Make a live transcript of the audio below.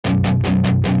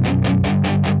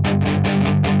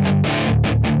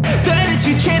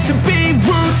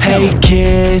Hey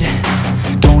kid,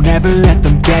 don't ever let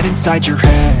them get inside your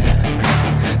head.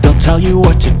 They'll tell you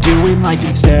what to do in life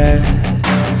instead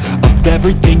of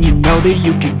everything you know that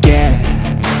you could get.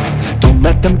 Don't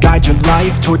let them guide your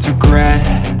life towards regret.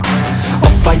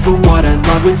 I'll fight for what I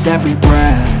love with every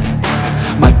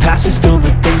breath. My past is filled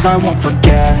with things I won't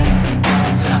forget.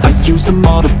 I use them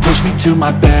all to push me to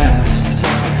my best.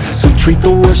 So treat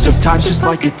the worst of times just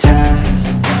like a test.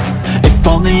 If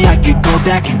only I could go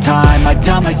back in time, I'd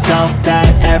tell myself that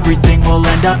everything will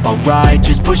end up alright.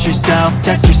 Just push yourself,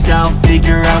 test yourself,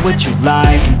 figure out what you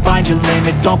like, and find your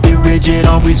limits, don't be rigid,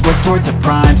 always work towards a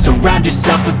prime. Surround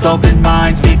yourself with open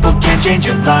minds, people can change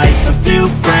your life. A few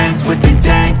friends with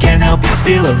intent can help you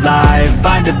feel alive.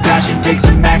 Find a passion, take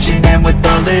some action, and with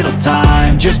a little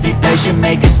time, just be patient,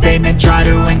 make a statement, try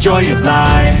to enjoy your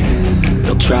life.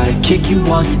 They'll try to kick you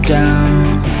while you're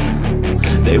down.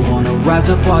 They wanna rise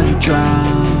up while you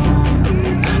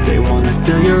drown. They wanna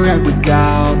fill your head with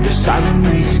doubt. They're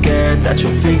silently scared that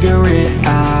you'll figure it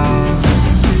out.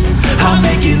 I'll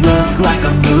make it look like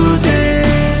I'm losing,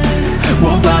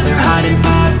 won't bother hiding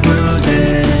my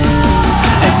bruises.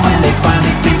 And when they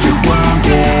finally think you're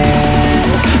wounded,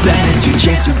 then it's your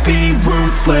chance to be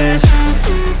ruthless.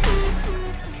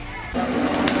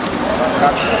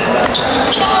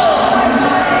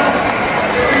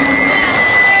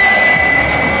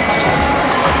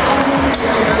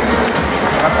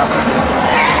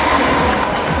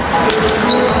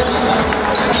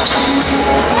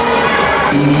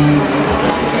 Di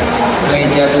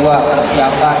meja 2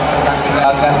 persiapan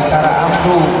pertandingan Bagas Vs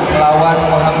melawan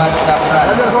Muhammad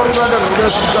Zafran.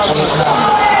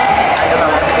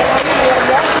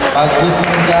 Bagus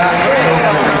Meja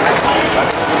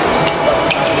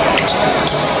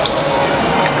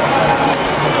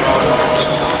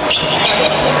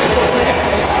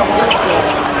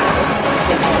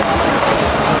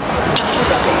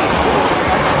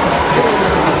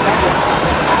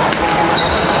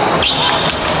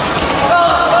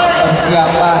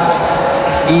persiapan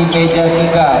di meja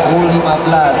 3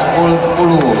 U15 full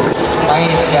 10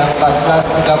 main jam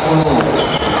 14.30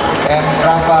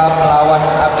 Bertempat melawan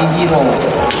Api Hero.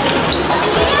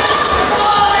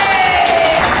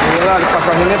 Inilah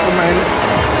pasang ini pemain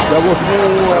jago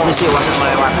semua. Misi wasit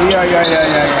melewat. Iya.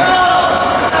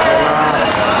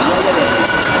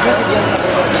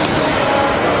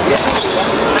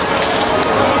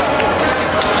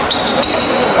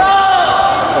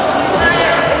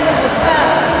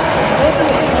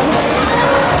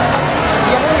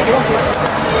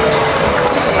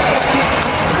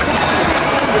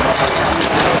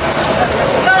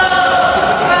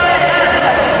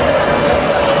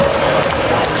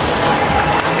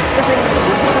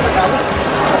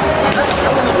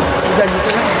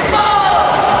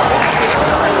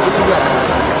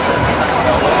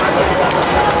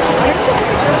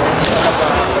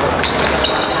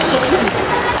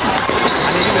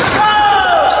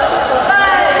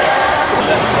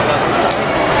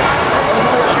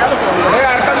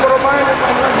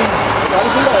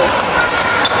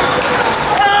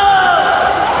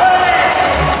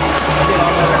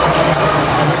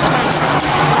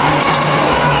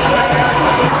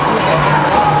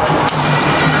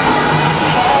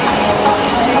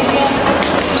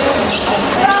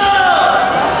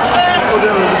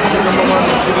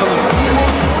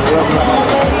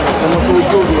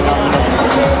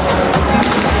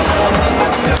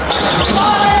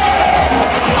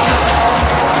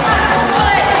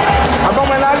 Abang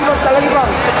main lagi bang, sekali lagi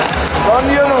bang. Lawan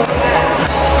dia no.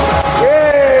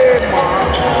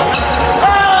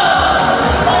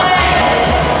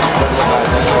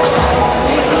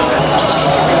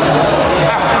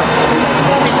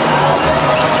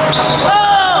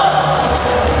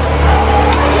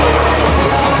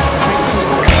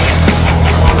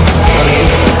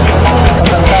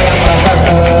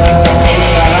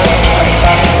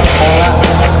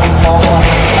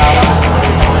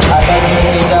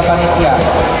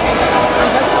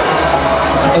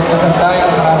 Untuk peserta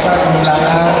yang merasa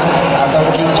kehilangan atau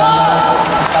ketinggalan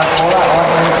tempat bola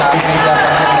warna hitam di meja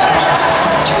panitia.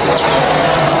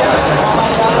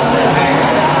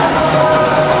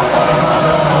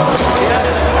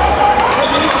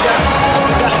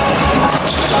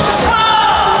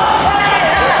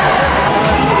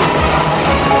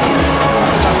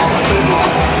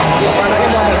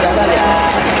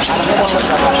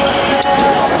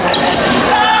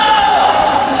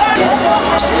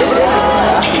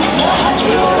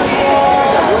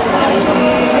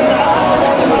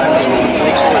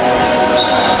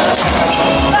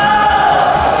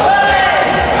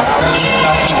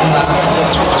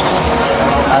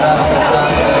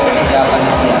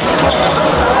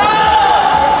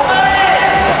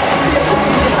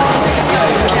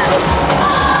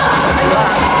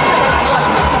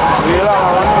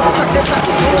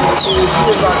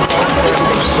 Peserta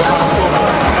U15 Bagas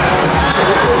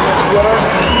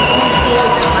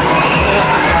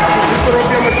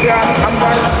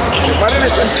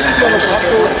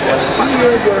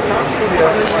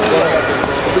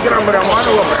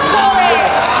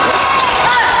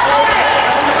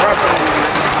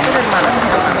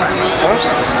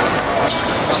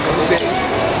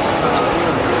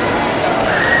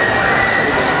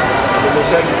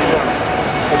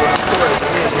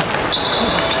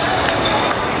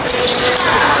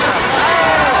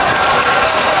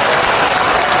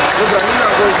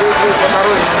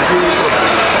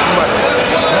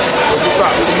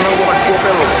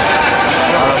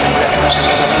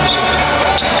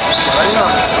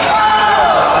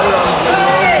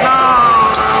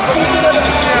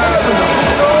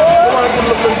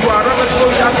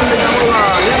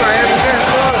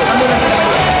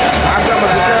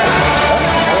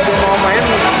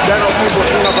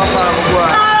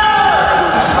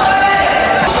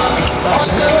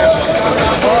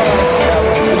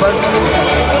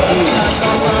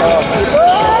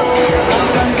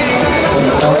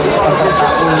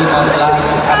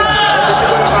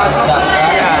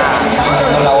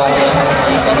Jakarta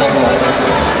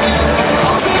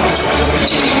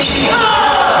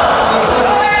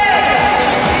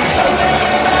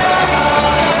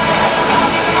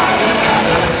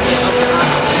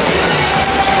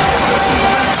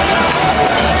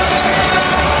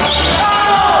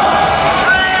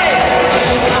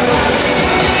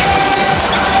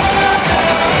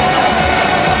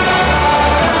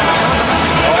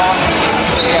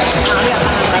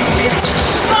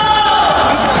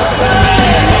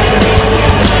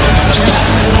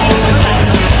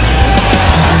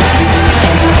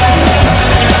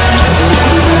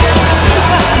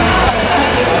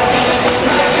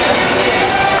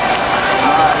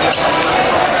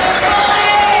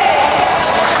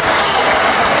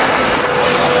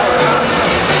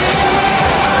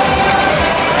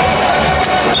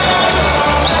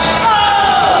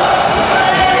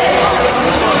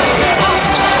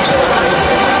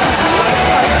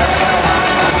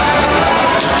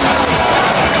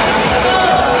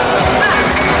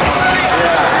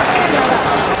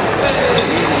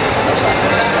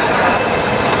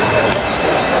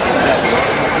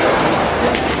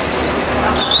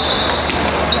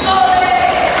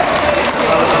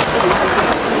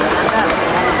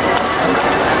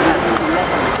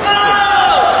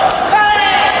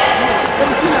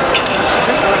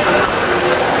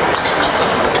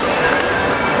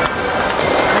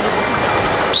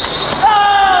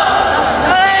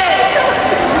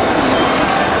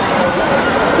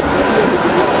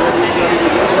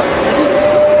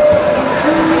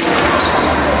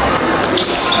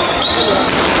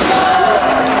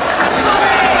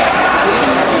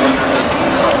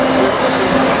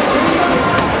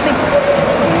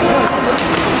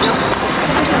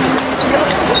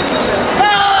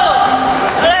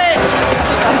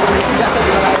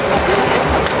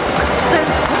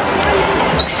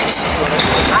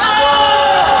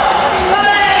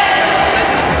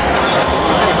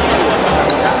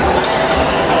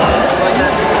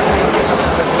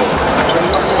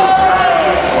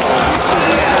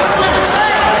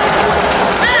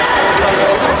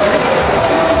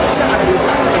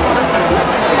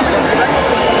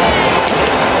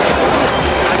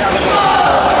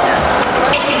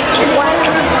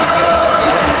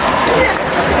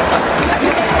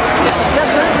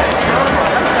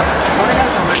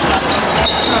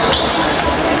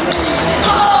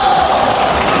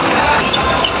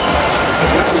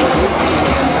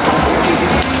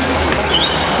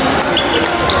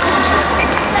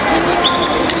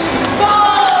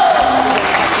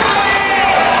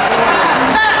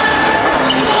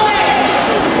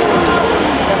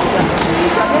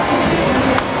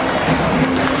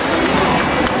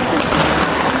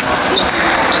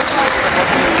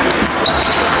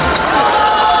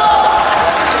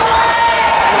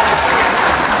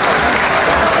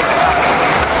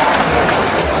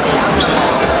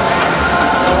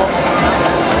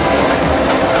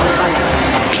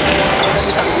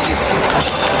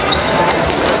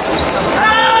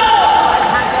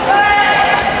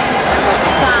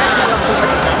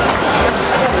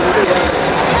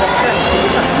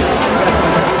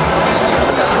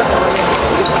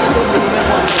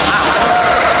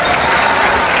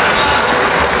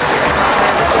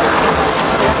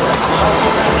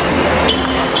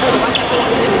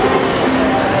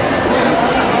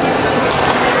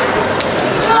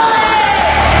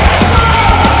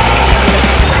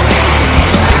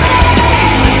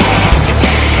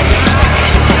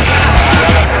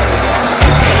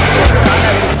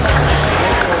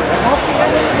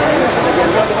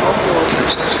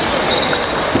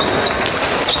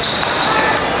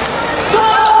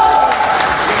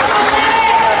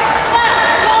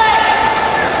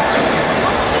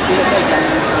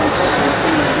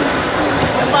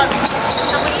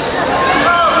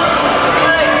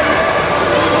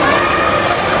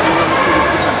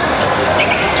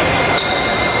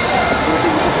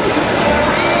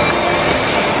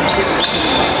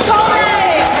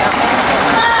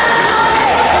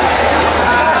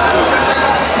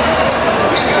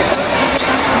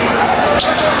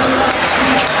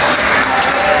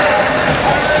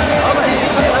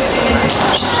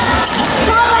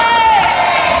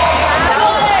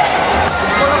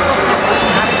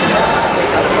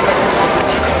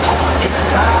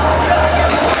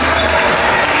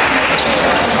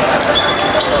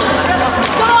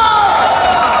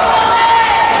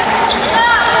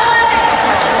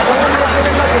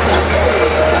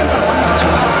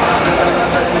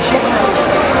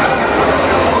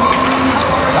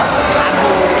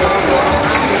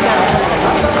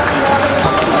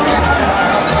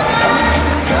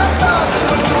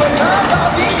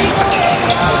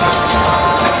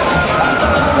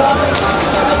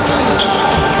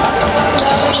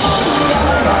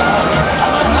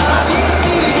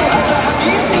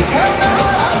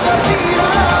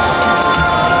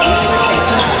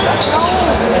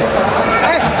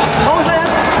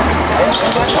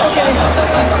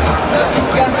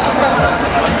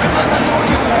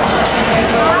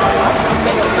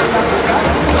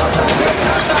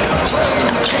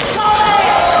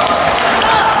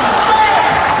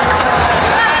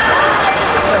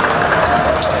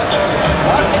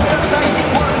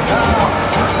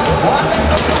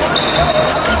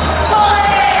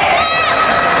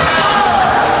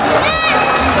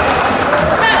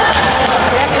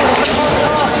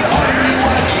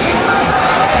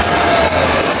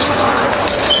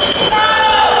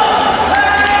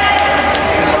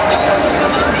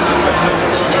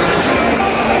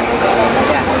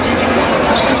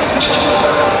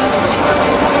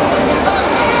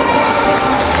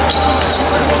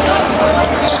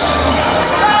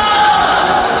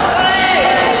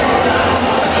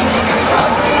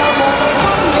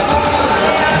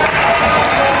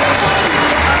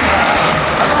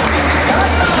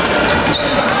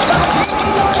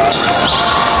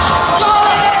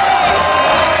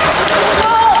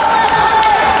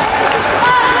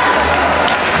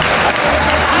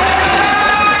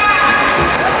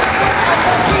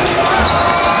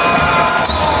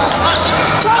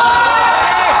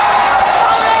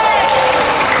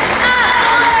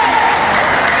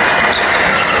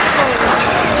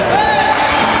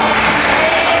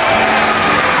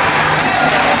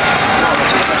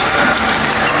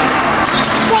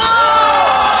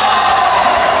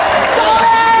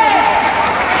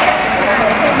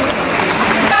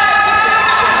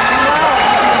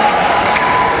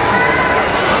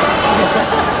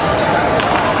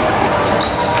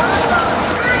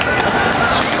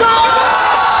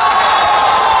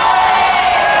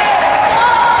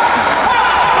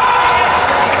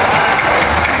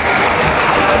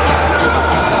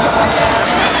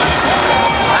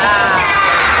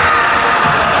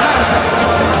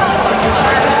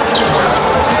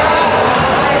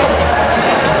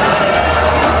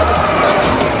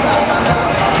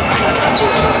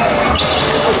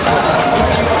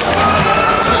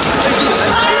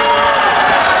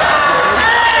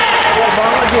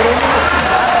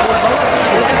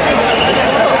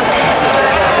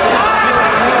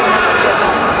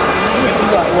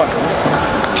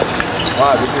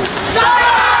Wah, gitu.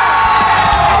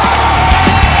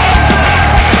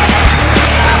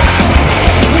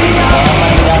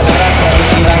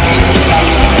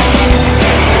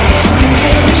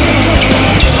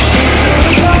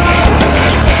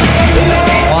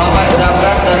 Muhammad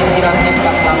Zabran dari Piranti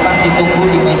 48 ditunggu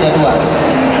di meja 2.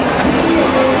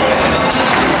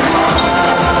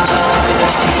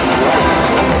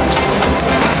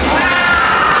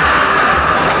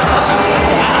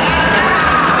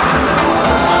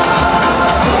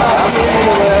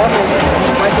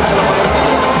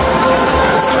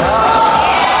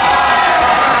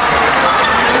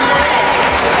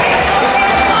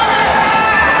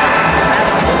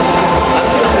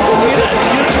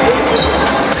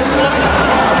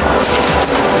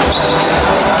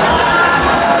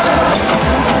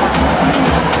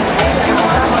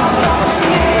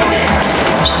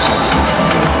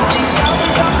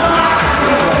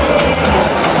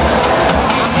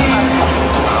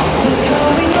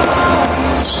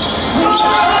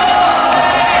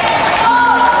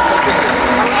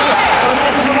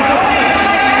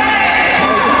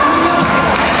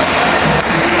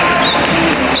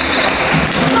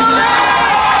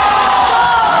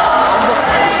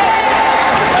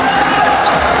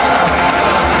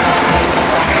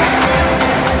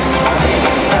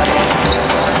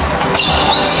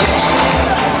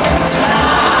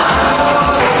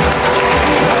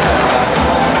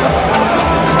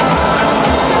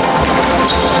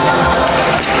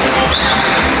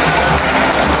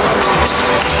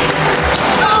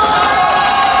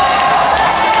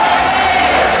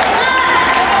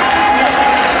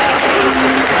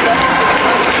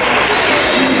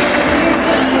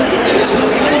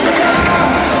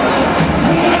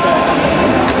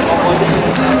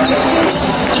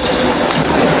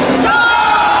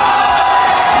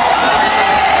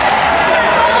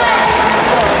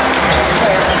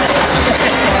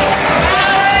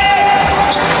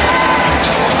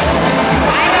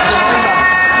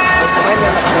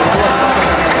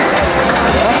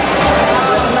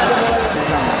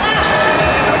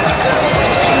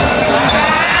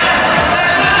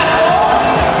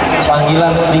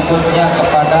 Panggilan berikutnya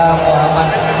kepada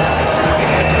Muhammad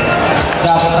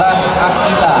Zabran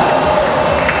Akila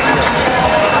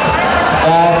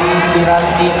dari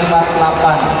Piranti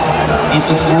 48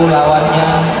 ditunggu lawannya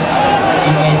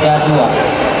di meja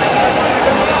 2.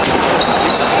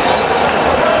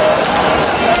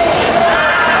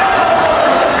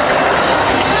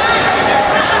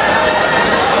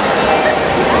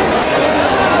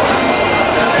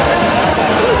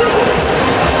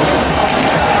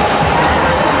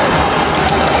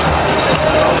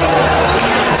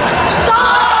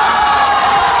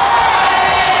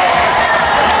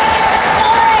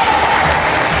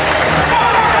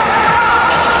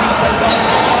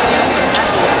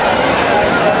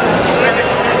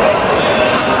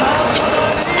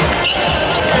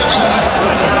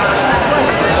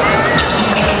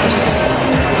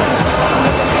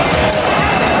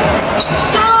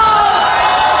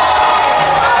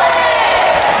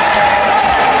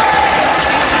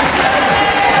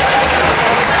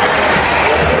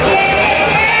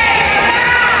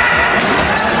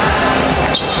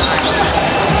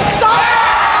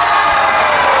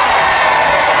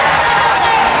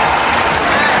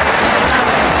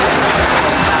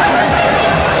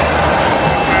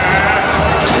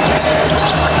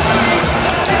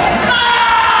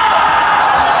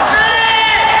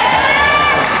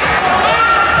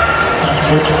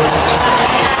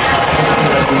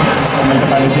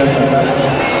 Panitia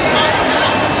sekarang